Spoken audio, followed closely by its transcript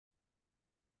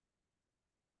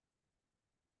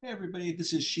Hey everybody,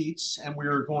 this is Sheets, and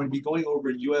we're going to be going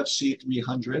over UFC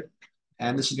 300.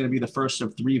 And this is going to be the first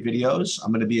of three videos.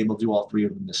 I'm going to be able to do all three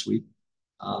of them this week.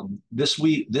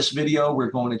 This video,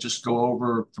 we're going to just go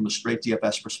over from a straight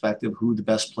DFS perspective who the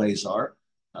best plays are,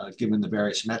 given the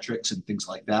various metrics and things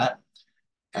like that.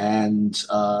 And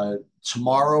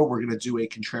tomorrow, we're going to do a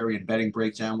contrarian betting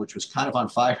breakdown, which was kind of on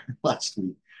fire last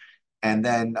week. And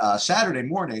then Saturday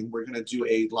morning, we're going to do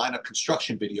a lineup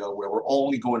construction video where we're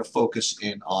only going to focus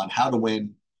in on how to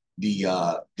win the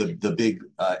big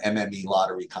MME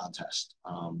lottery contest,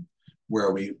 where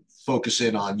we focus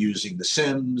in on using the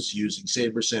Sims, using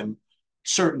Saber Sim,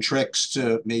 certain tricks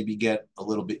to maybe get a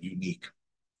little bit unique.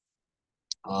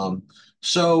 Um,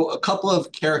 so a couple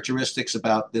of characteristics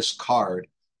about this card,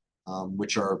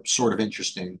 which are sort of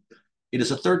interesting. It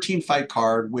is a 13 fight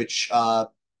card, which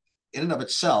in and of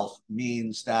itself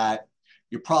means that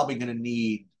you're probably going to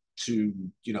need to,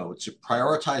 to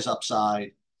prioritize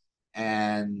upside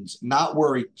and not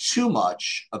worry too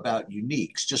much about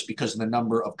uniques just because of the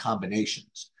number of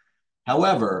combinations.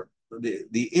 However,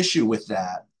 the issue with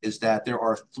that is that there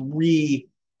are three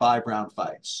 5 round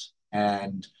fights,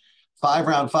 and 5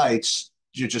 round fights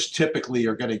you just typically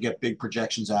are going to get big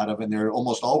projections out of, and they're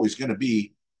almost always going to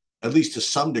be, at least to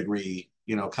some degree,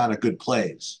 kind of good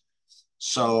plays.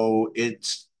 So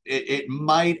it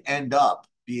might end up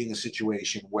being a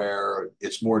situation where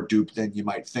it's more duped than you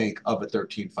might think of a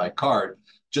 13 fight card,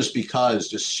 just because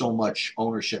just so much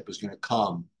ownership is going to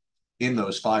come in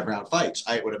those 5 round fights.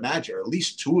 I would imagine, or at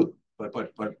least two of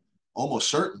them, but almost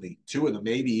certainly two of them,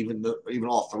 maybe even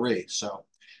all three. So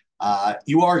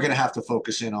you are going to have to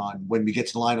focus in on, when we get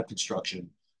to the lineup construction,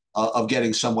 of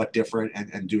getting somewhat different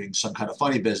and doing some kind of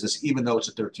funny business, even though it's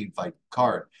a 13 fight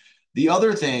card. The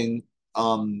other thing,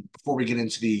 before we get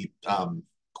into the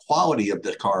quality of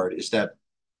the card, is that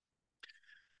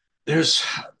there's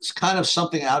kind of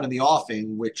something out in the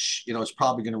offing, which is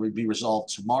probably going to be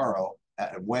resolved tomorrow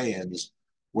at weigh-ins,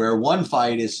 where one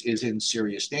fight is in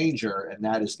serious danger, and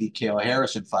that is the Kayla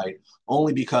Harrison fight,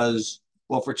 only because,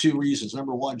 well, for two reasons.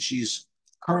 Number one, she's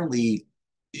currently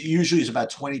usually is about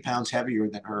 20 pounds heavier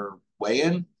than her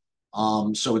weigh-in.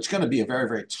 So it's going to be a very,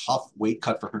 very tough weight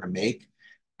cut for her to make.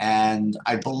 And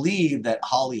I believe that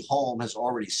Holly Holm has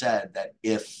already said that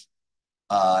if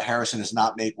Harrison does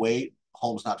not make weight,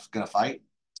 Holm's not going to fight.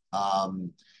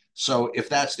 Um, so if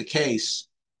that's the case,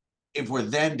 if we're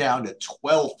then down to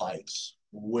 12 fights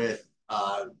with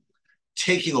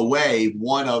taking away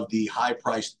one of the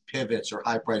high-priced pivots or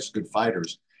high-priced good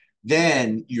fighters,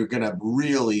 then you're going to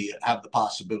really have the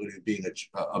possibility of being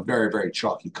a very, very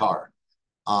chalky card.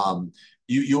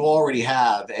 You already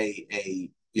have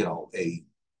a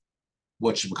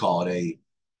what you would call it, a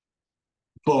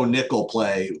Bo Nickel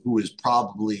play, who is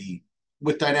probably,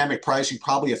 with dynamic pricing,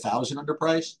 probably 1,000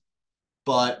 underpriced.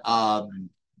 But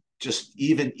just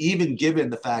even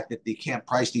given the fact that they can't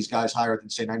price these guys higher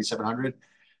than, say, 9,700,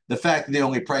 the fact that they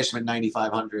only price him at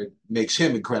 9,500 makes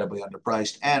him incredibly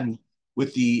underpriced. And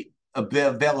with the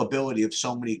availability of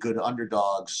so many good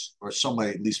underdogs, or so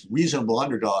many at least reasonable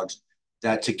underdogs,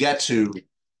 that to get to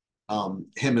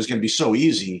him is going to be so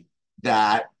easy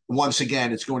that once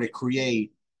again it's going to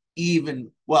create, even,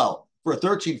 well, for a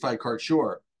 13 fight card,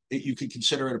 sure, you could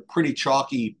consider it a pretty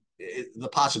chalky, the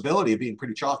possibility of being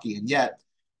pretty chalky. And yet,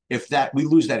 if that we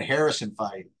lose that Harrison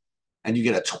fight and you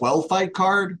get a 12 fight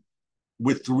card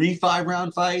with three 5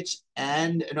 round fights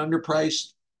and an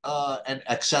underpriced and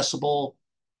accessible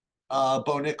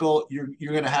Bo Nickel, you're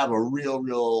going to have a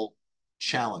real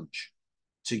challenge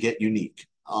to get unique.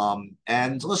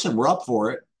 And listen, we're up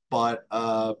for it, but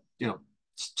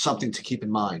something to keep in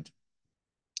mind.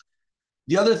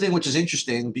 The other thing, which is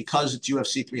interesting, because it's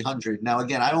UFC 300. Now,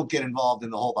 again, I don't get involved in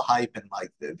the hype and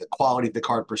like the quality of the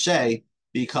card per se,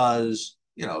 because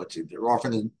they're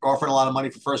offering a lot of money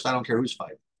for first. I don't care who's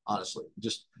fighting, honestly.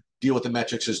 Just deal with the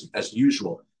metrics as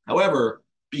usual. However,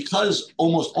 because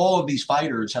almost all of these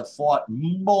fighters have fought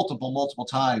multiple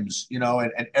times,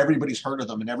 and everybody's heard of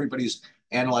them and everybody's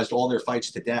analyzed all their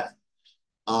fights to death.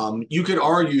 You could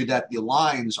argue that the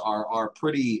lines are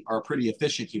pretty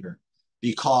efficient here,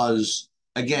 because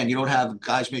again, you don't have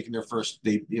guys making their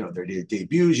their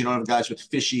debuts. You don't have guys with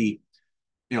fishy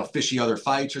other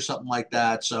fights or something like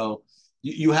that. So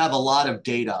you have a lot of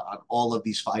data on all of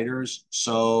these fighters.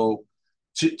 So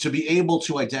to be able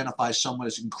to identify someone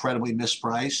as incredibly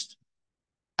mispriced,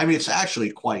 I mean, it's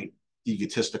actually quite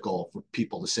egotistical for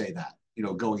people to say that,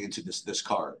 going into this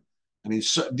card. I mean,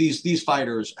 so these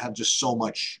fighters have just so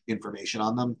much information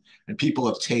on them, and people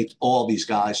have taped all these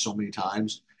guys so many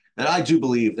times, that I do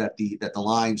believe that the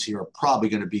lines here are probably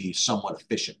going to be somewhat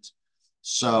efficient.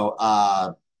 So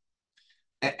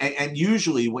And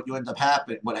usually what you end up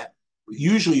happening, what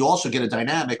usually you also get a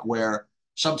dynamic where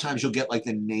sometimes you'll get like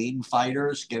the name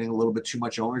fighters getting a little bit too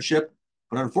much ownership.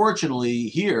 But unfortunately,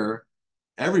 here,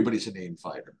 everybody's a name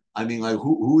fighter. I mean, like,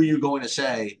 who are you going to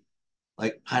say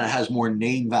like kind of has more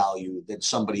name value than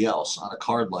somebody else on a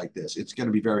card like this? It's going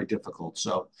to be very difficult.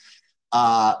 So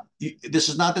this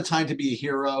is not the time to be a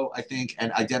hero, I think,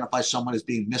 and identify someone as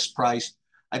being mispriced.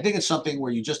 I think it's something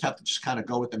where you just have to just kind of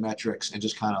go with the metrics and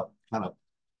just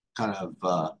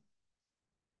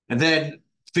and then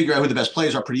figure out who the best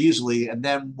players are pretty easily, and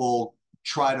then we'll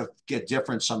try to get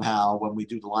different somehow when we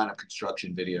do the lineup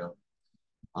construction video.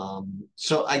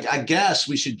 So I guess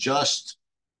we should just,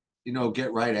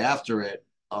 get right after it.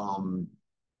 I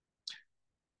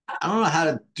don't know how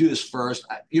to do this first.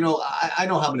 I know how I'm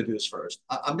going to do this first.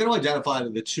 I'm going to identify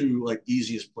the two like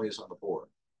easiest plays on the board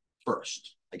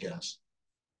first, I guess.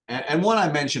 And one I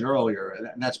mentioned earlier,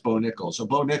 and that's Bo Nickel. So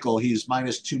Bo Nickel, he's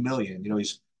minus 2 million.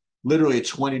 He's literally a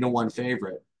 20-1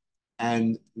 favorite.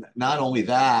 And not only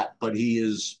that, but he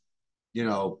is, you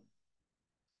know,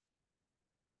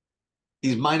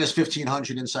 he's minus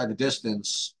 1,500 inside the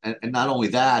distance. And not only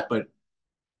that, but,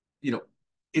 you know,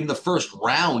 in the first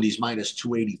round, he's minus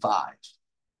 285.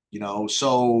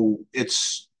 So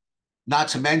it's not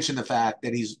to mention the fact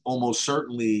that he's almost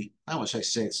certainly, I don't want to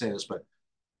say this, but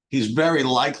he's very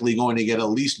likely going to get at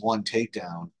least one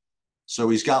takedown. So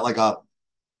he's got like a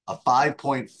 5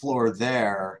 point floor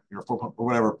there, 4 or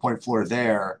whatever point floor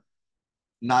there,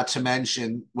 not to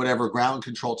mention whatever ground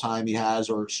control time he has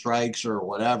or strikes or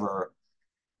whatever.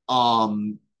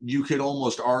 You could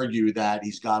almost argue that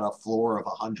he's got a floor of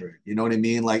 100. You know what I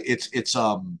mean? Like it's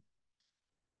a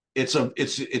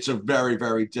very,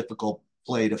 very difficult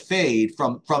play to fade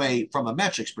from a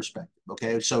metrics perspective.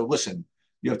 Okay. So listen,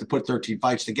 you have to put 13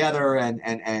 fights together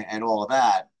and all of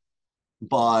that.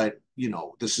 But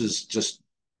this is just,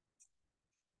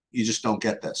 you just don't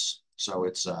get this. So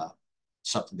it's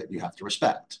something that you have to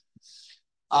respect.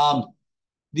 Um,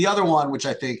 the other one, which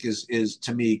I think is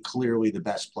to me clearly the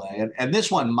best play, and this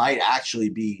one might actually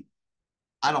be,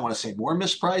 I don't want to say more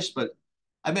mispriced, but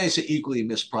I may say equally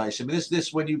mispriced. I mean,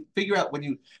 this when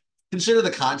you consider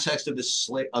the context of this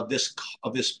of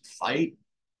this fight,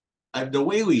 the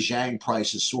Weili Zhang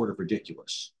price is sort of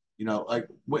ridiculous. Like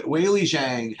Weili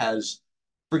Zhang has,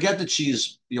 forget that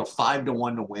she's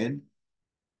 5-1 to win.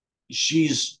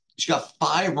 She's got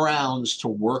 5 rounds to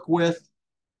work with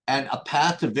and a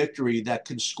path to victory that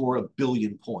can score 1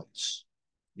 billion points.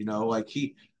 Like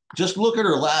just look at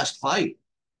her last fight.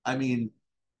 I mean,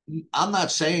 I'm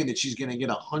not saying that she's going to get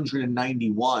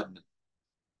 191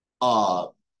 uh,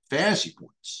 fantasy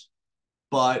points,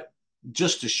 but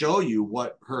just to show you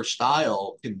what her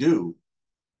style can do,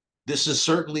 this is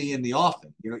certainly in the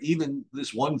offing. Even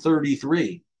this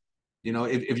 133.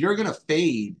 If you're going to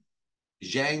fade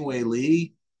Zhang Wei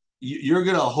Li, you're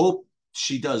going to hope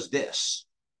she does this.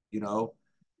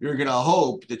 You're going to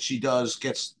hope that she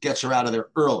gets her out of there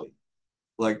early.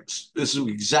 Like, this is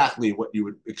exactly what you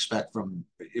would expect from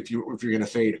if you're going to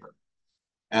fade her.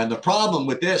 And the problem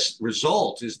with this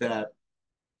result is that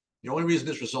the only reason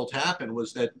this result happened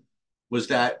was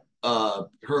that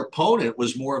her opponent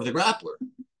was more of the grappler.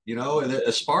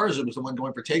 Esparza was the one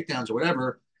going for takedowns or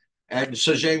whatever. And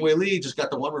so Zhang Wei Li just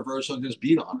got the one reversal and just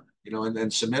beat on her, and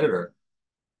then submitted her.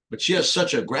 But she has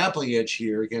such a grappling edge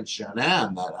here against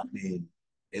Shanam that, I mean,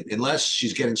 unless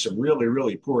she's getting some really,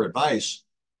 really poor advice,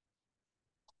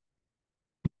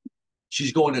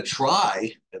 she's going to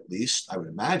try, at least, I would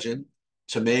imagine,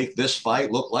 to make this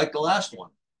fight look like the last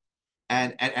one.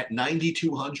 And at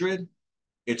 9,200,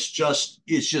 it's just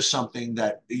something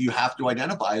that you have to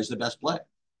identify as the best play.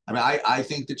 I mean, I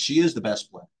think that she is the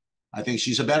best play. I think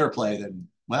she's a better play than,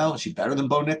 well, is she better than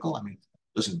Bo Nickel? I mean,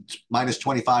 listen, minus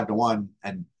 25 to 1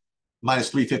 and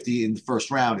minus 350 in the first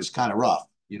round is kind of rough,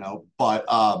 but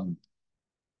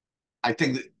I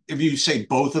think that if you say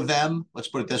both of them, let's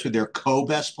put it this way, they're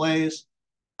co-best plays,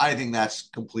 I think that's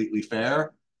completely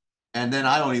fair. And then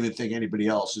I don't even think anybody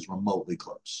else is remotely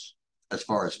close as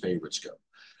far as favorites go.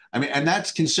 I mean, and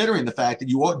that's considering the fact that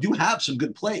you do have some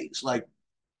good plays. Like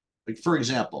for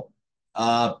example,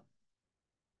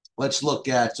 let's look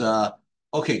at,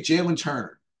 okay, Jalen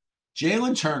Turner.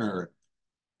 Jalen Turner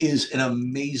is an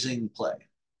amazing play,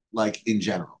 like in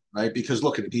general, right? Because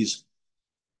look at it. He's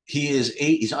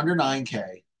under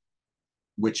 9K,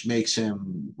 which makes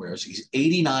him, he's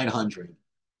 8,900.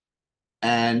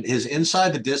 And his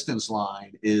inside the distance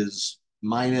line is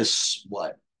minus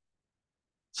what?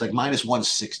 It's like minus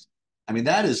 160. I mean,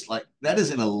 that is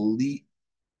an elite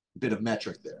bit of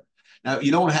metric there. Now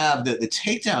you don't have the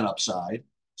takedown upside,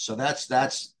 so that's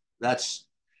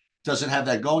doesn't have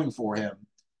that going for him.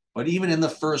 But even in the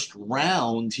first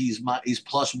round, he's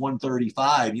plus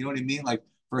 135. You know what I mean? Like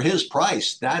for his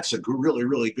price, that's a really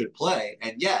really good play.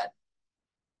 And yet,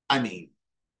 I mean,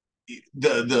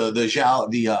 the Zhao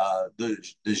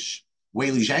the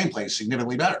Wei Li Zhang play is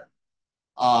significantly better.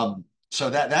 So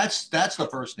that's the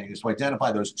first thing, is to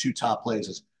identify those two top plays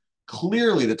as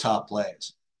clearly the top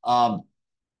plays.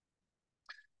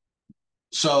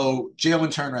 So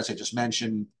Jalen Turner, as I just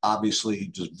mentioned, obviously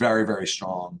just very, very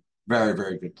strong, very,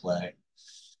 very good play.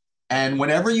 And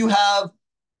whenever you have,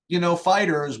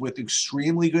 fighters with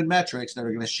extremely good metrics that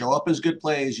are going to show up as good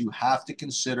plays, you have to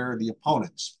consider the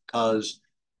opponents, because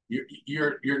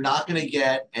you're not going to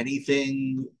get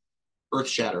anything earth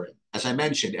shattering. As I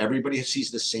mentioned, everybody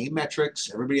sees the same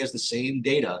metrics, everybody has the same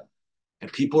data,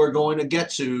 and people are going to get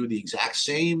to the exact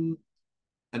same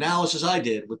analysis I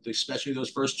did with especially those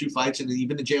first two fights and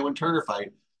even the Jalen Turner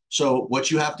fight. So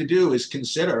what you have to do is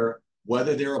consider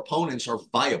whether their opponents are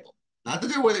viable. Not that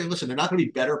they're not going to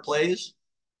be better plays,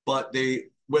 but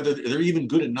whether they're even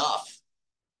good enough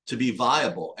to be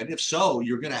viable. And if so,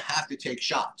 you're going to have to take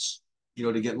shots,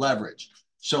 to get leverage.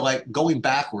 So like going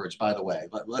backwards, by the way,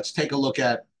 let's take a look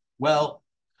at, well,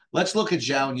 let's look at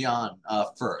Zhao Yan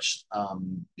first.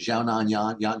 Zhao Nan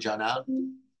Yan Zhao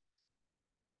Nan.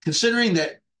 Considering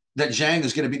that Zhang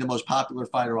is going to be the most popular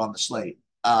fighter on the slate,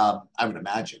 I would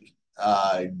imagine.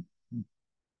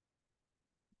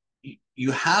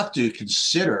 You have to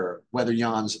consider whether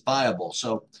Jan's viable.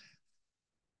 So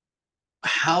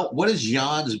what does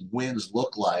Jan's wins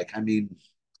look like? I mean,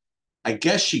 I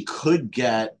guess she could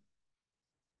get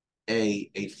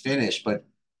a finish, but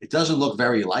it doesn't look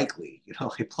very likely,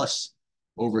 like plus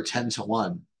over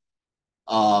 10-1.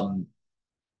 Um,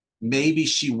 Maybe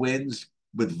she wins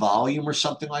with volume or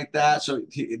something like that. So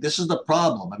this is the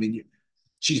problem. I mean,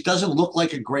 she doesn't look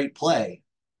like a great play.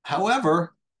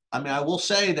 However, I mean, I will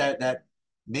say that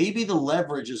maybe the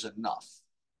leverage is enough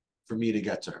for me to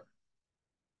get to her.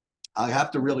 I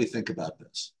have to really think about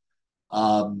this.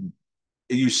 Um,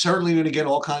 you're certainly going to get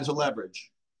all kinds of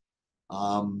leverage.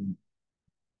 Um,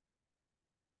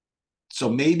 so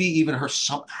maybe even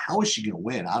how is she going to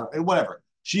win? I don't, whatever.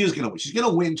 She is going to win. She's going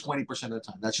to win 20% of the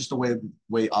time. That's just the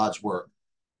way odds work.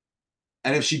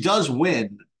 And if she does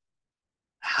win,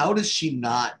 how does she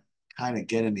not kind of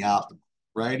get in the optimal,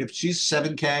 right? If she's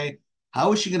 7K,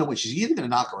 how is she going to win? She's either going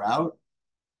to knock her out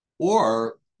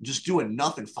or just do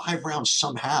enough in 5 rounds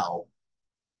somehow.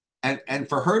 And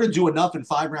for her to do enough in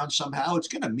 5 rounds somehow, it's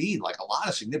going to mean like a lot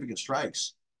of significant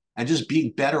strikes and just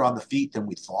being better on the feet than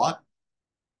we thought.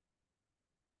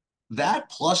 That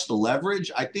plus the leverage,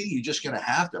 I think you're just going to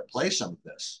have to play some of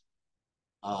this.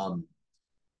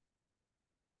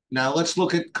 Now let's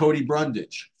look at Cody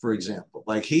Brundage, for example.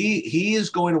 Like he is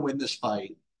going to win this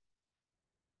fight.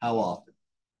 How often?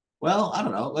 Well, I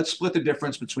don't know. Let's split the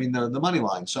difference between the money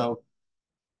line. So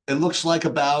it looks like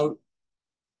about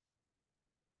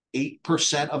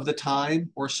 8% of the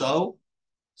time or so.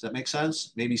 Does that make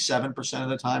sense? Maybe 7% of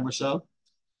the time or so.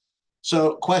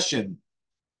 So, question: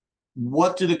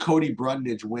 what do the Cody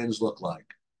Brundage wins look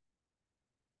like?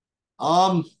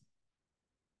 Um,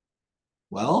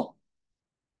 well,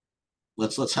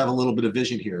 let's have a little bit of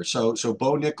vision here. So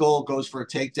Bo Nickel goes for a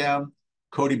takedown.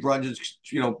 Cody Brundage,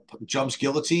 jumps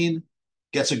guillotine,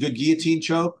 gets a good guillotine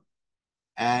choke,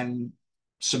 and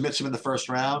submits him in the first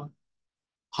round.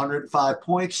 105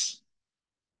 points,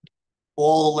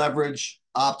 all leverage,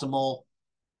 optimal.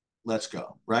 Let's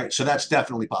go, right? So that's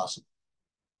definitely possible.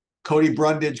 Cody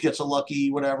Brundage gets a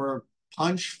lucky whatever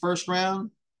punch first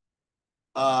round,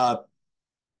 uh,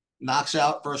 knocks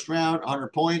out first round,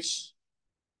 100 points.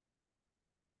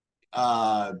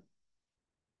 Uh,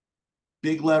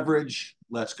 Big leverage.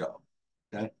 Let's go.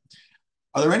 Okay.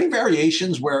 Are there any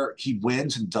variations where he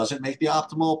wins and doesn't make the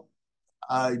optimal,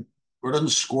 or doesn't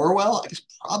score well? I guess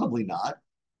probably not.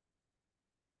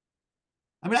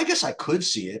 I mean, I guess I could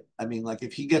see it. I mean, like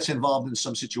if he gets involved in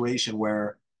some situation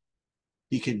where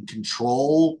he can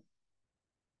control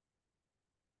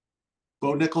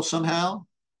Bo Nickel somehow,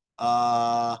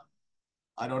 uh,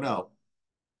 I don't know.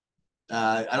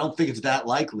 I don't think it's that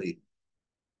likely.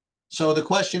 So the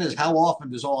question is, how often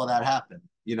does all of that happen?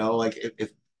 Like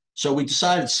if so, we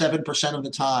decided 7% of the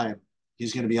time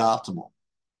he's going to be optimal.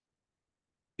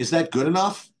 Is that good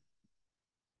enough?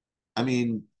 I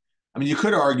mean, you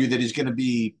could argue that he's going to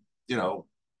be,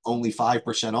 only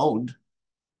 5% owned.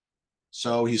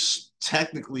 So he's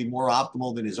technically more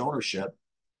optimal than his ownership.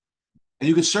 And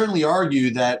you could certainly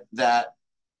argue that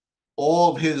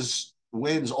all of his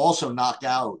wins also knocked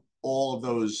out all of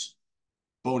those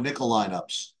Bo Nickel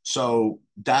lineups. So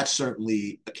that's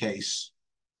certainly a case.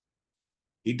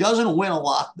 He doesn't win a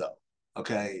lot though.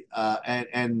 Okay,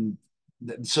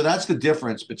 so that's the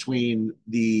difference between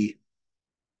the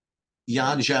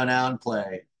Yan Xiaonan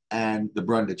play and the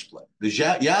Brundage play. The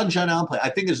Yan Xiaonan play, I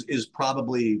think, is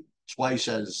probably twice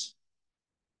as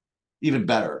even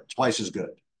better, twice as good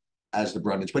as the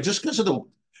Brundage, but just because of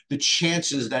the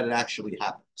chances that it actually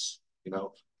happens, you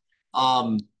know.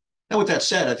 Um, and with that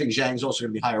said, I think Zhang's also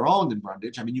going to be higher owned than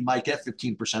Brundage. I mean, you might get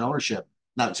 15% ownership.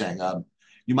 Not Zhang.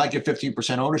 You might get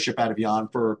 15% ownership out of Yan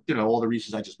for all the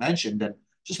reasons I just mentioned, and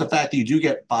just the fact that you do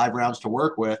get 5 rounds to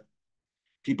work with,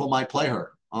 people might play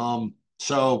her.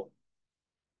 So,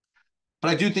 but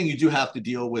I do think you do have to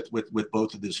deal with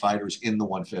both of these fighters in the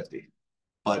 150.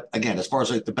 But again, as far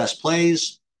as like the best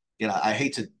plays, I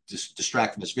hate to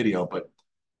distract from this video, but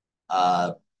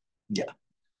uh, yeah.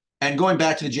 And going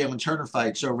back to the Jalen Turner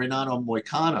fight, so Renato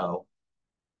Moicano,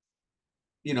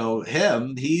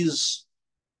 he's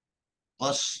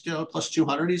plus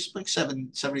 200. He's like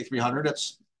 7,300.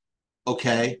 That's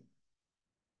okay.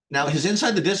 Now his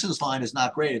inside the distance line is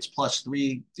not great. It's plus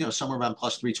three, somewhere around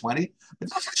plus 320, but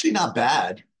that's actually not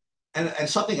bad. And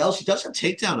something else, he does have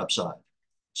takedown upside.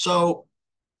 So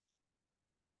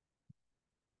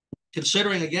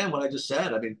considering again what I just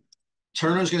said, I mean,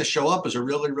 Turner's going to show up as a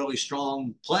really, really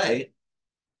strong play.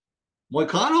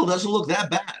 Moicano doesn't look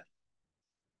that bad.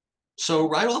 So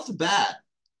right off the bat,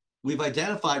 we've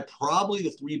identified probably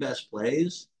the 3 best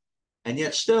plays, and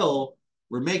yet still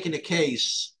we're making a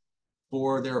case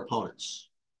for their opponents.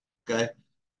 Okay.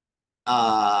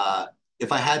 Uh,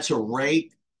 if I had to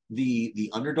rate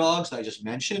the underdogs that I just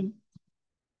mentioned,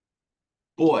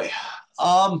 boy,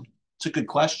 it's a good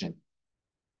question.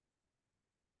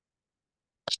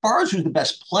 As far as who's the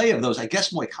best play of those, I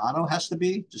guess Moicano has to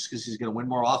be, just because he's going to win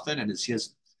more often, and he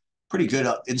has pretty good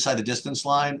inside the distance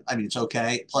line. I mean, it's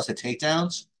okay. Plus the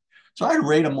takedowns. So I'd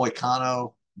rate a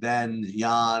Moicano, then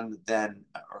Yan, then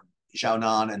or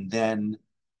Xiaonan, and then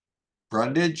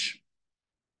Brundage.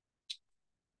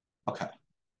 Okay.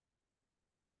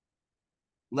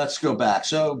 Let's go back.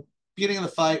 So beginning of the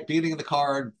fight, beginning of the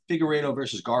card, Figueiredo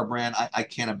versus Garbrandt. I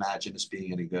can't imagine this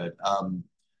being any good.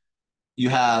 You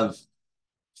have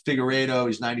Figueiredo,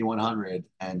 he's 9,100,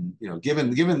 and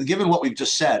given what we've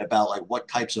just said about like what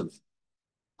types of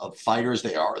fighters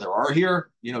there are here,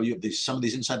 you have some of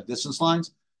these inside the distance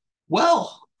lines.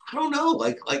 Well, I don't know,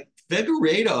 like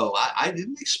Figueiredo, I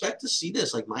didn't expect to see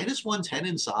this like minus 110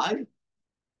 inside.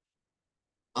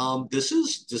 This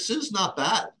is not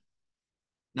bad.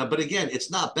 Now, but again, it's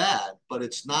not bad, but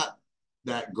it's not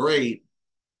that great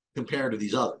compared to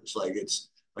these others. Like it's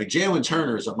like Jalen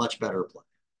Turner is a much better play.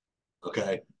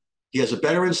 Okay, he has a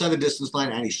better inside the distance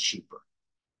line and he's cheaper.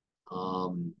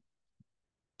 Um,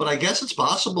 but I guess it's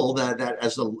possible that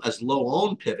as low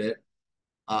owned pivot,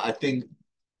 I think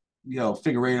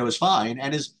Figueiredo is fine,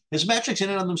 and his metrics in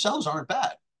and of themselves aren't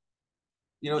bad.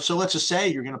 So let's just say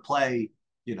you're going to play,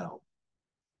 you know,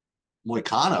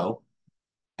 Moicano,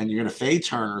 and you're going to fade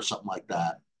Turner or something like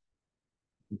that.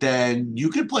 Then you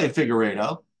could play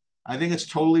Figueiredo. I think it's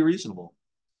totally reasonable.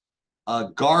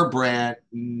 Garbrandt,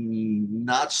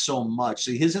 not so much.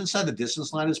 See, his inside the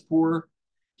distance line is poor.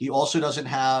 He also doesn't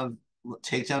have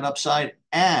takedown upside,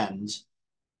 and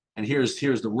here's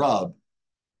the rub.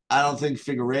 I don't think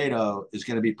Figueiredo is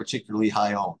going to be particularly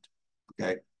high owned.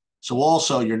 Okay, so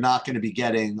also you're not going to be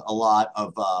getting a lot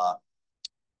of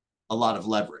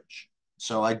leverage.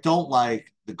 So I don't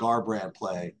like the Garbrandt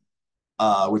play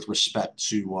with respect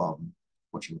to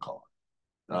what you call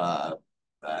it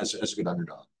as a good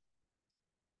underdog.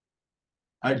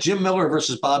 All right, Jim Miller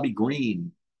versus Bobby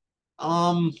Green.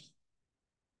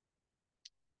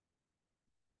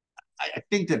 I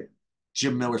think that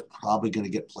Jim Miller's probably going to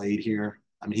get played here.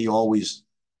 I mean, he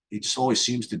just always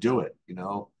seems to do it, you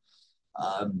know.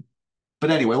 Um, but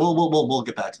anyway, we'll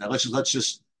get back to that.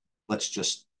 Let's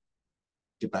just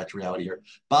get back to reality here.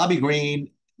 Bobby Green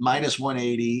minus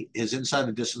 180. His inside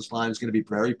the distance line is going to be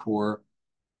very poor.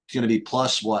 It's going to be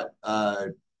plus what?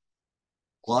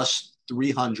 Plus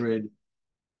 300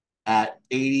 at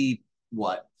 80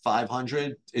 what?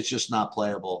 500. It's just not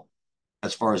playable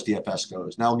as far as DFS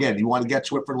goes. Now, again, you want to get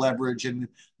to it for leverage and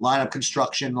lineup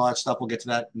construction and all that stuff. We'll get to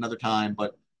that another time,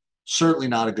 but certainly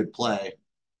not a good play.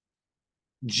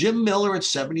 Jim Miller at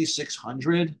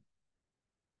 7,600.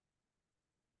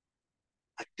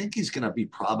 I think he's going to be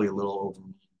probably a little over,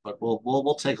 but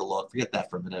we'll take a look. Forget that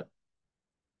for a minute.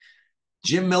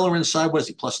 Jim Miller inside, what is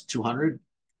he, plus 200?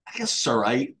 I guess it's all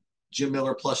right. Jim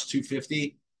Miller plus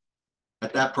 250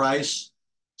 at that price.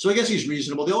 So I guess he's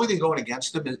reasonable. The only thing going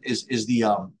against him is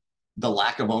the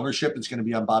lack of ownership that's going to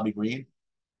be on Bobby Green.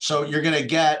 So you're going to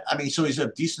get, I mean, so he's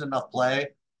a decent enough play,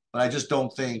 but I just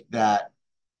don't think that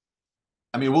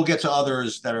I mean, we'll get to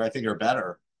others that are I think are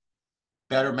better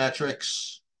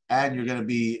metrics, and you're going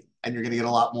to get a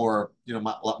lot more, a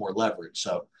lot more leverage.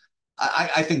 So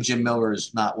I think Jim Miller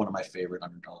is not one of my favorite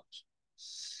underdogs.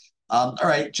 All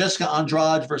right, Jessica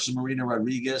Andrade versus Marina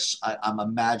Rodriguez. I'm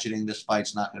imagining this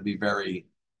fight's not going to be very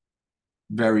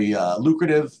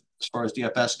lucrative as far as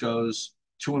DFS goes.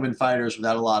 Two women fighters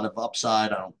without a lot of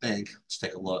upside, I don't think. Let's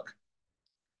take a look.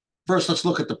 First, let's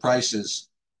look at the prices.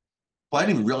 Well, I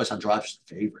didn't even realize Andrade was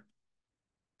the favorite.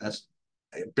 That's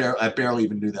I barely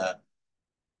even knew that.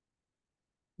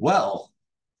 Well,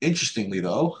 interestingly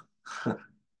though,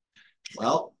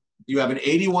 well, you have an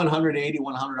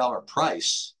 $8,100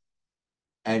 price,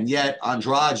 and yet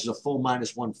Andrade is a full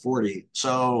minus 140.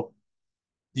 So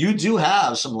you do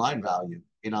have some line value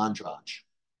in Andrade.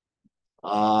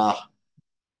 Uh,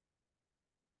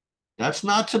 that's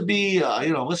not to be,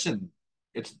 listen,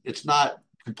 it's not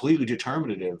completely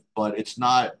determinative, but it's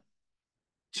not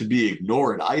to be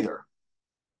ignored either.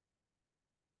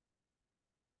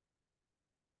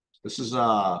 This is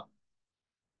let's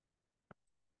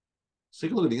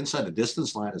take a look at the inside the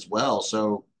distance line as well.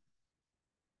 So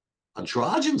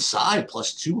Andrade inside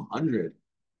plus 200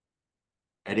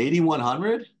 at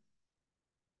 8,100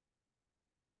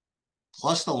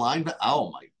 plus the line.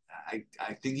 Oh my,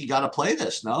 I think you got to play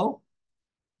this. No,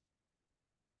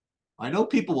 I know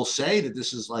people will say that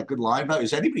this is like good line value.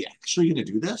 Is anybody actually going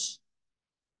to do this?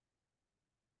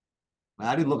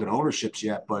 I didn't look at ownerships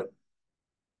yet, but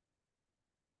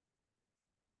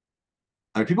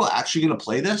are people actually going to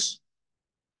play this?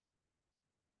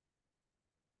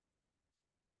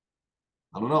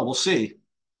 I don't know. We'll see.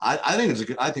 I think it's a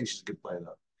good. I think she's a good play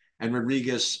though. And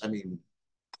Rodriguez, I mean,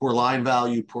 poor line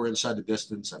value, poor inside the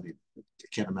distance. I mean, I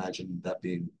can't imagine that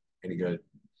being any good.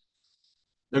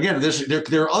 Again,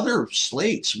 there are other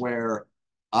slates where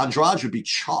Andrade would be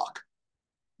chalk,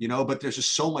 but there's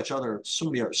just so many other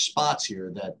spots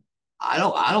here that I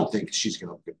don't think she's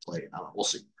going to get played. I don't know. We'll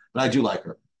see, but I do like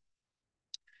her.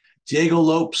 Diego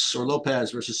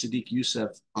Lopez versus Sadiq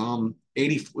Youssef.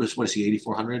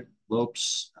 8,400.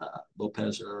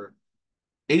 Lopez or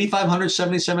 8,500,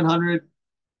 7,700.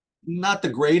 Not the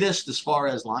greatest as far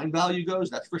as line value goes,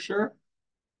 that's for sure.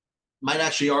 Might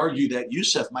actually argue that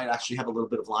Youssef might actually have a little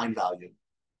bit of line value.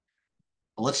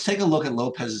 But let's take a look at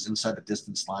Lopez's inside the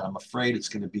distance line. I'm afraid it's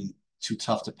going to be too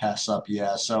tough to pass up.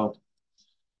 Yeah, so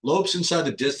Lopes inside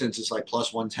the distance is like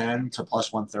plus 110 to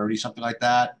plus 130, something like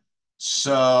that.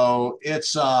 So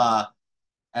it's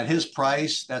at his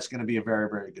price, that's going to be a very,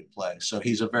 very good play. So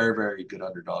he's a very, very good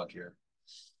underdog here.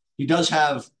 He does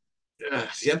have,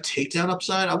 does he have takedown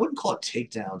upside? I wouldn't call it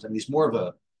takedowns. I mean, he's more of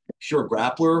a pure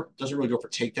grappler. Doesn't really go for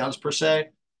takedowns per se.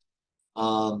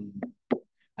 And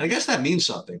I guess that means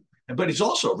something. But he's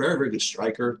also a very, very good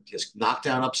striker. He has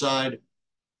knockdown upside.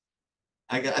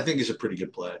 I think he's a pretty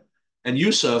good play. And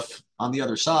Yusuf on the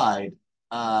other side,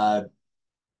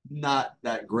 not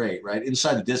that great, right?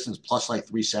 Inside the distance plus like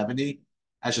 370.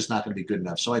 That's just not going to be good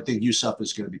enough. So I think Yusuf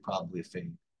is going to be probably a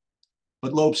fade.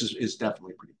 But Lopes is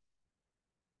definitely pretty.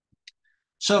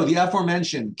 So the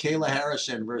aforementioned Kayla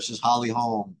Harrison versus Holly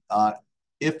Holm.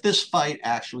 If this fight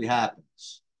actually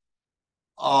happens,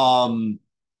 um,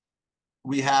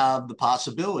 we have the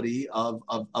possibility of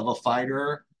a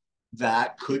fighter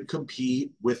that could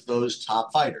compete with those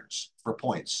top fighters for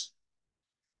points.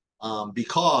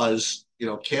 Because,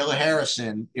 Kayla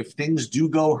Harrison, if things do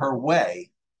go her way,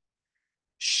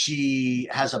 she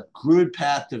has a good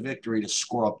path to victory to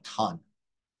score a ton.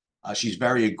 She's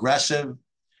very aggressive.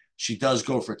 She does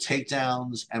go for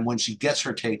takedowns. And when she gets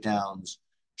her takedowns,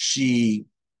 she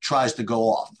tries to go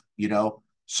off.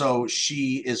 So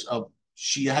she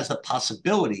has the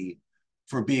possibility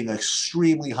for being an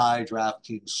extremely high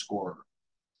DraftKings scorer.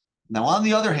 Now, on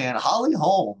the other hand, Holly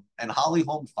Holm and Holly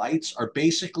Holm fights are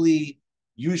basically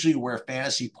usually where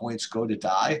fantasy points go to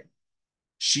die.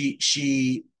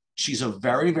 She's a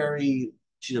very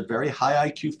high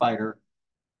IQ fighter,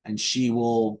 and she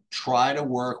will try to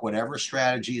work whatever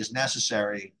strategy is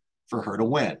necessary for her to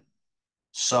win.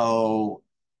 So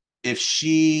if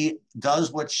she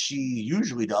does what she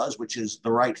usually does, which is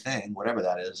the right thing, whatever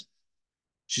that is,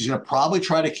 she's going to probably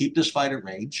try to keep this fight at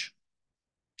range.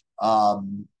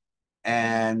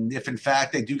 And if in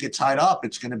fact they do get tied up,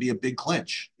 it's going to be a big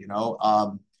clinch.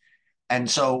 And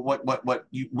so what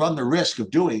you run the risk of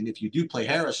doing if you do play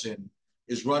Harrison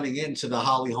is running into the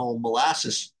Holly Holm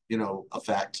molasses,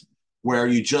 effect, where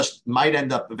you just might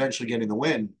end up eventually getting the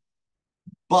win,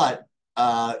 but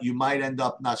you might end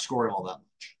up not scoring all that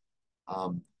much.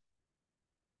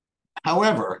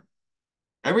 However,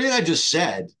 everything I just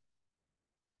said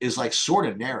is like sort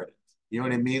of narrative. You know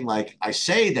what I mean? Like I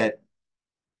say that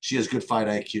She has good fight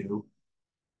IQ,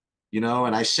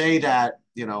 and I say that,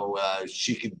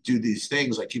 she can do these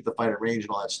things like keep the fight at range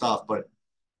and all that stuff, but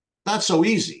not so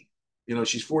easy.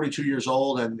 She's 42 years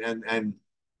old, and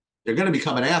they're going to be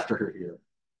coming after her here.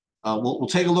 We'll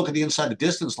take a look at the inside the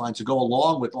distance line to go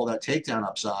along with all that takedown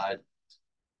upside.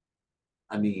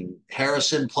 I mean,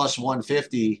 Harrison plus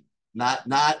 150, not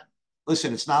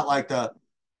listen, it's not like the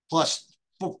plus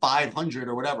 500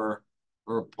 or whatever,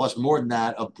 or plus more than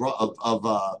that of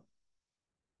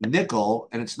nickel,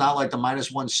 and it's not like the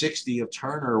minus 160 of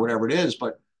Turner or whatever it is.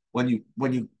 But when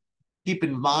you keep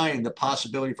in mind the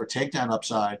possibility for takedown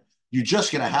upside, you're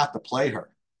just going to have to play her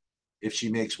if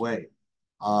she makes weight.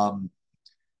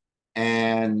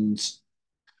 And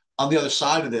on the other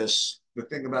side of this, the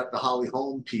thing about the Holly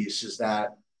Holm piece is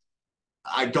that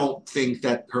I don't think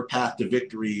that her path to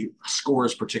victory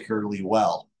scores particularly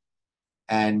well.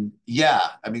 And yeah,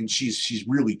 I mean, she's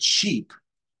really cheap,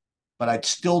 but I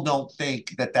still don't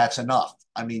think that that's enough.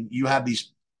 I mean, you have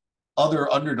these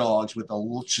other underdogs with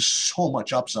just so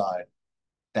much upside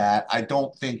that I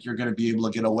don't think you're going to be able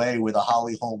to get away with a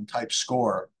Holly Holm type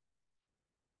score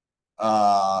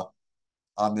uh,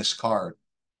 on this card.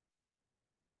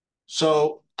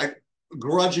 So I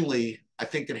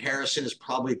think that Harrison is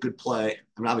probably a good play.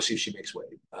 I mean, obviously, if she makes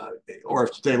weight, or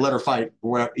if they let her fight,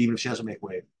 or even if she doesn't make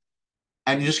weight,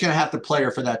 and you're just going to have to play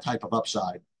her for that type of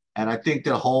upside. And I think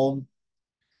that Holm,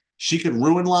 she could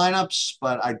ruin lineups,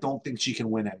 but I don't think she can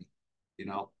win any. You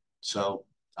know, so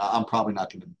I'm probably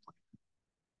not going to.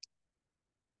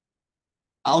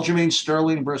 Aljamain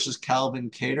Sterling versus Calvin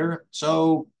Kattar.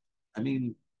 So, I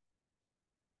mean,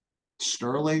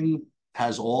 Sterling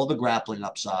has all the grappling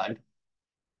upside,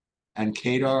 and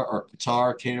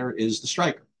Kattar is the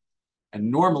striker. And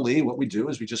normally, what we do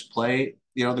is we just play,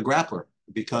 the grappler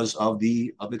because of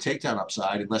the takedown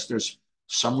upside, unless there's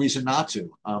some reason not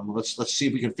to. Let's see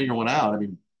if we can figure one out. I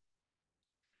mean,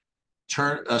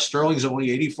 Sterling's only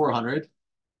 8,400,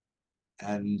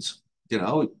 and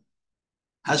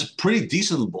has a pretty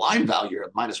decent line value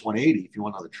at minus 180 if you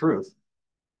want to know the truth.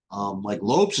 Like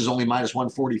Lopes is only minus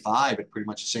 145 at pretty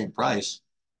much the same price.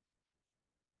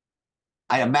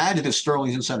 I imagine that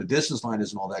Sterling's inside the distance line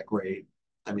isn't all that great.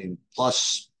 I mean,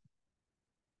 plus,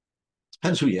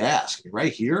 depends who you ask.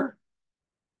 Right here,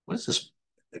 what is this?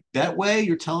 That way,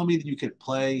 you're telling me that you could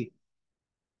play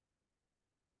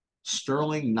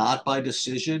Sterling not by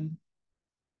decision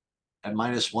at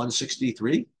minus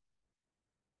 163?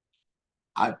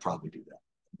 I'd probably do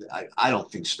that. I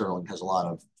don't think Sterling has a lot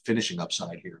of finishing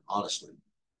upside here, honestly.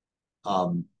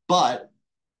 But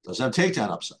does have takedown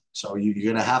upside. So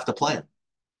you're going to have to play him.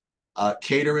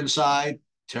 Kattar inside,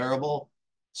 terrible.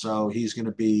 So he's going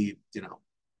to be,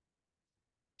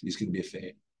 he's going to be a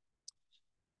fade.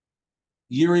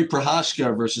 Yuri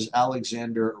Prochazka versus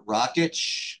Alexander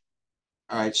Rakic.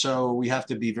 All right, so we have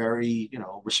to be very,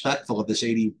 respectful of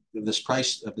this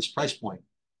price point.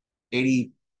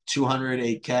 8,200,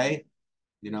 8K.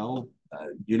 You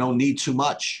don't need too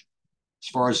much as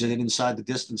far as an inside the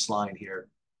distance line here.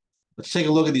 Let's take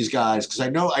a look at these guys, because I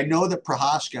know that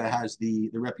Prochazka has the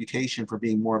reputation for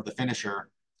being more of the finisher,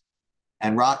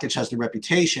 and Rakic has the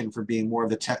reputation for being more of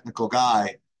the technical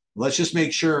guy. Let's just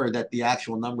make sure that the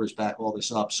actual numbers back all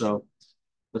this up. So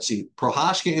let's see.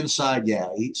 Prochazka inside, yeah.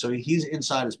 So he's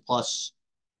inside his plus.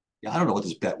 Yeah, I don't know what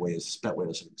this betway is. This betway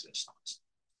doesn't exist.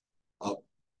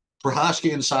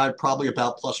 Prochazka inside, probably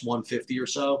about plus 150 or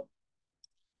so,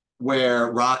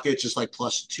 where Rakic is like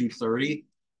plus 230.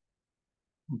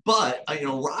 But,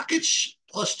 Rakic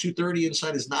plus 230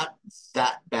 inside is not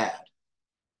that bad.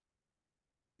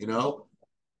 I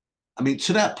mean,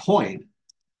 to that point,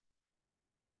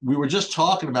 we were just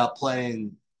talking about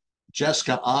playing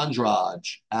Jessica Andrade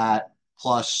at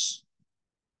plus,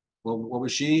 what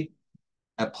was she?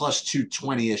 At plus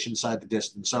 220-ish inside the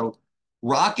distance. So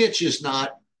Rakic is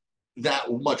not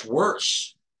that much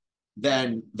worse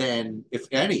than if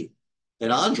any,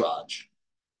 than Andrade.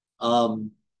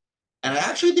 And I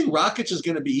actually think Rakic is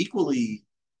going to be equally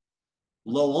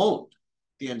low owned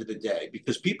at the end of the day,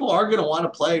 because people are going to want to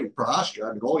play Prochazka.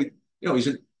 I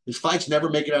mean, his fights never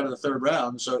make it out of the third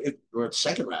round, or the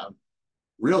second round.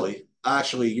 Really,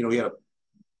 actually, he had an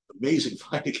amazing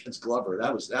fight against Glover.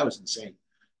 That was insane.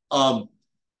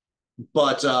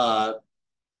 But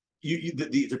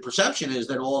the perception is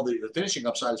that all the finishing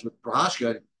upsides with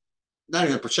Prochazka, not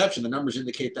even the perception, the numbers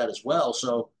indicate that as well.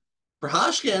 So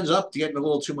Prochazka ends up getting a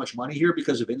little too much money here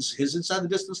because of his inside the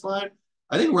distance line.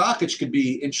 I think Rakic could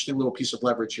be an interesting little piece of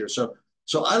leverage here. So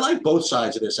I like both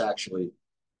sides of this, actually.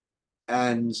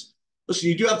 And listen,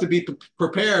 you do have to be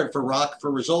prepared for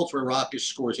results where Rakic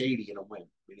scores 80 in a win. I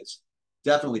mean, it's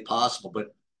definitely possible.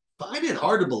 But find it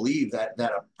hard to believe that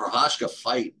a Prohaska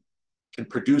fight can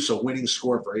produce a winning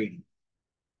score for 80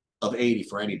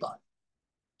 for anybody.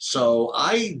 So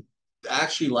I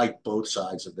actually like both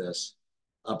sides of this.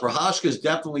 Prohaska is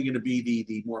definitely going to be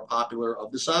the more popular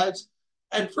of the sides,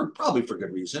 and for probably for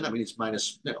good reason. I mean, it's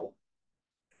minus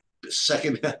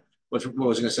second. What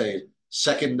was I going to say?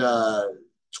 Second,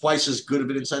 twice as good of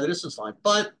an inside the distance line,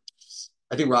 but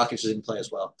I think Rockets is in play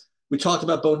as well. We talked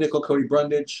about Bo Nickel, Cody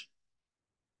Brundage.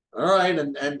 All right,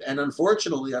 and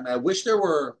unfortunately, I mean, I wish there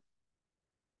were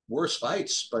worse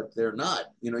fights, but they're not.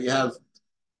 You have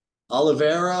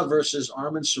Oliveira versus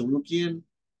Arman Sarukian,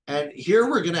 and here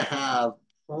we're going to have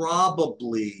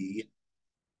probably,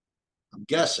 I'm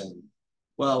guessing,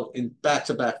 well, in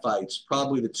back-to-back fights,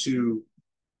 probably the two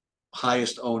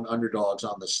highest owned underdogs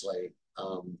on the slate.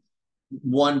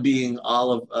 One being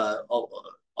Oliveira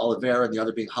and the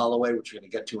other being Holloway, which we're going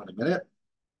to get to in a minute.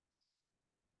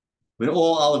 I mean,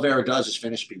 all Oliveira does is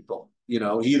finish people. He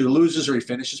either loses or he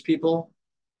finishes people,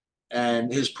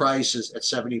 and his price is at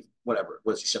 70, whatever.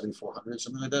 Was he 7,400,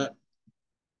 something like that?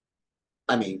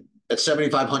 I mean, at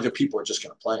 7,500, people are just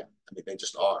going to play him. I mean, they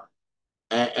just are,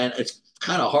 and it's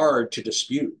kind of hard to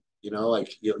dispute.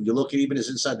 Like you look at even his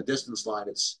inside the distance line,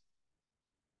 it's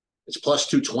plus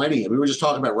 220. And we were just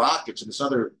talking about Rockets and this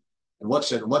other, and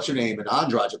what's her name, and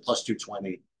Andrade at plus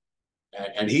 220,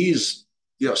 and he's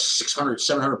 600,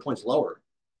 700 points lower.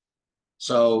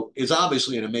 So it's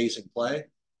obviously an amazing play.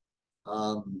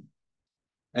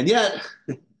 And yet,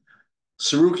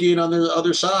 Sarukian on the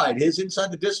other side, his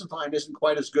inside the distance line isn't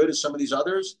quite as good as some of these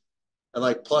others at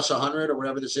like plus 100 or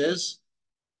whatever this is.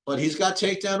 But he's got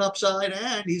takedown upside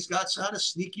and he's got kind of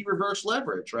sneaky reverse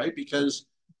leverage, right? Because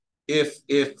if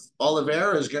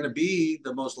Oliveira is going to be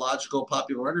the most logical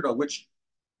popular underdog, which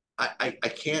I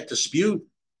can't dispute,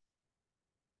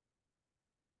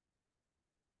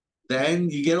 then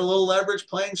you get a little leverage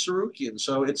playing Sarukian.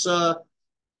 So it's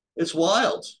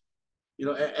wild.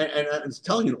 And I'm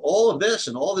telling you, all of this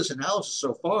and all this analysis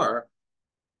so far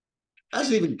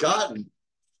hasn't even gotten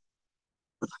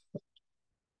to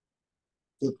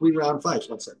the 3-round fights.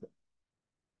 1 second.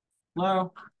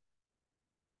 Hello.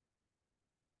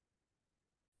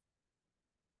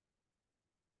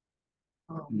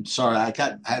 I'm sorry, I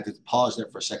had to pause there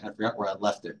for a second. I forgot where I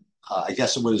left it. I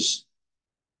guess it was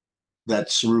that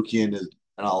Sarukian and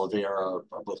Oliveira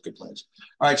are both good plays.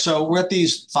 All right, so we're at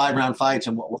these 5-round fights,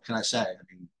 and what can I say? I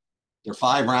mean, they're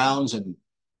 5 rounds, and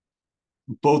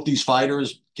both these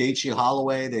fighters, Gaethje and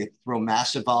Holloway, they throw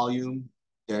massive volume.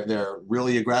 They're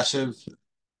really aggressive,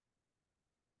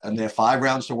 and they have 5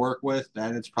 rounds to work with.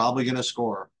 And it's probably going to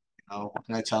score. What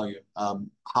can I tell you?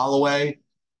 Holloway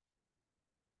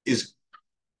is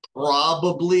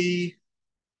probably,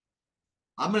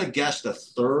 I'm going to guess, the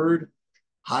third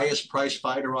highest priced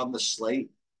fighter on the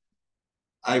slate.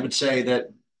 I would say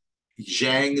that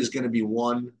Zhang is going to be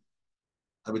 1.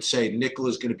 I would say Nickel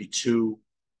is going to be 2.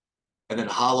 And then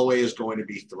Holloway is going to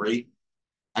be 3.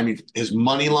 I mean, his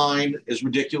money line is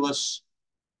ridiculous.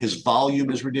 His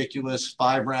volume is ridiculous.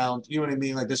 5 rounds. You know what I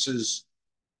mean? Like, this is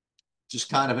just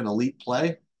kind of an elite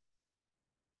play.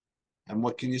 And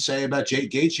what can you say about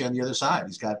Gaethje on the other side?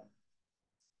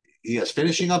 He has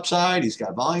finishing upside. He's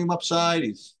got volume upside.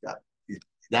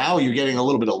 Now you're getting a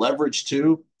little bit of leverage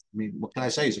too. I mean, what can I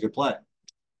say? He's a good play.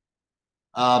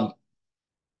 And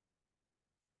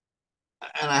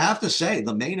I have to say,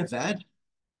 the main event,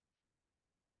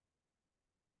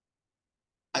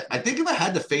 I think if I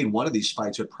had to fade one of these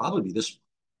fights, it would probably be this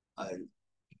one. I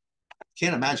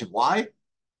can't imagine why,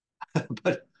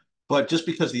 but just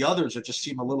because the others are just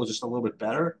seem just a little bit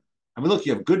better. I mean, look,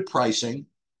 you have good pricing.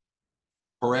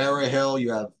 Pereira Hill,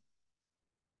 you have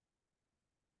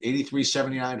 83,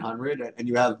 7,900, and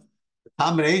you have a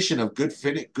combination of a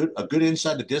good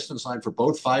inside the distance line for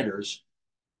both fighters,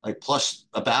 like plus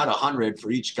about 100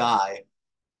 for each guy.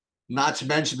 Not to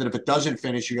mention that if it doesn't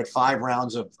finish, you get 5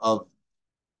 rounds of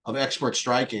expert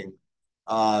striking.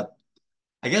 I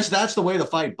guess that's the way the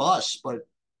fight busts, but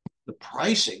the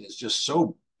pricing is just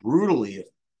so brutally,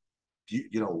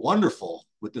 wonderful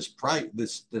with this fight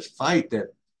that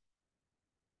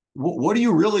what are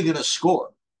you really going to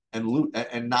score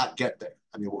and not get there?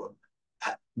 I mean,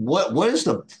 what is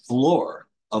the floor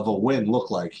of a win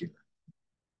look like here?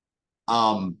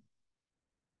 90?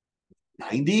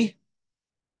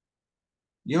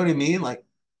 You know what I mean? Like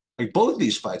both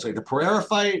these fights, like the Pereira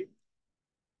fight,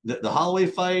 the Holloway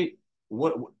fight,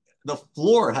 what the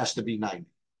floor has to be 90.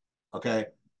 Okay.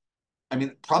 I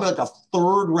mean, probably like a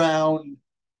 3rd round,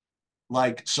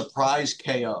 like surprise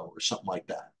KO or something like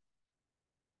that.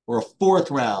 or a fourth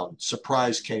round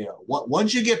surprise KO.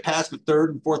 Once you get past the third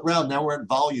and fourth round, now we're at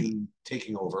volume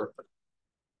taking over.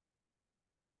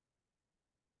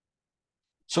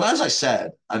 So as I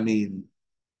said, I mean,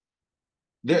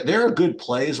 there are good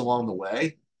plays along the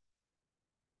way,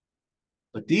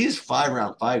 but these 5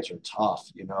 round fights are tough.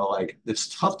 Like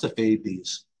it's tough to fade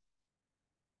these.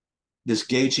 This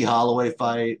Gaethje Holloway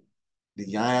fight, the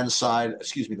Yan side,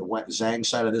 excuse me, the Zhang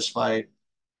side of this fight,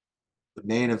 the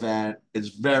main event, it's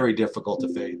very difficult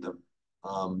to fade them.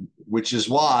 Which is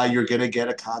why you're going to get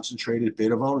a concentrated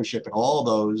bit of ownership in all of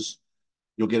those.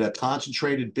 You'll get a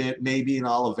concentrated bit, maybe in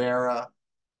Oliveira,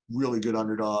 really good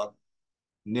underdog,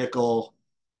 nickel,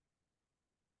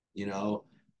 you know.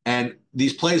 And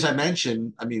these plays I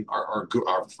mentioned, I mean, are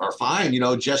fine.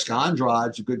 Jessica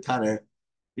Andrade's a good kind of,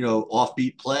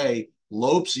 offbeat play.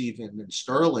 Lopes even and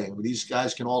Sterling, these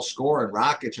guys can all score, and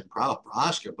Rakic and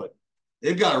Proskauer, but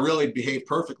they've got to really behave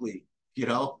perfectly, you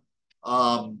know.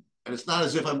 And it's not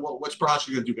as if what's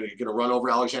Proskauer going to do? Going to run over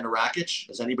Alexander Rakic?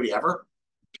 Has anybody ever?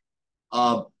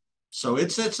 Um, so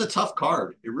it's a tough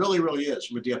card. It really, really is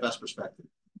from a DFS perspective,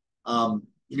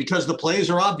 because the plays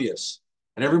are obvious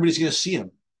and everybody's going to see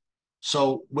them.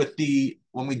 So when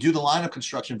we do the lineup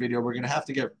construction video, we're going to have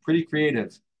to get pretty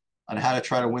creative on how to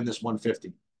try to win this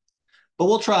 150. But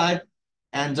we'll try.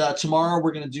 And tomorrow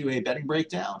we're going to do a betting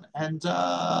breakdown. And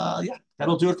yeah,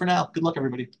 that'll do it for now. Good luck,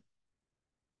 everybody.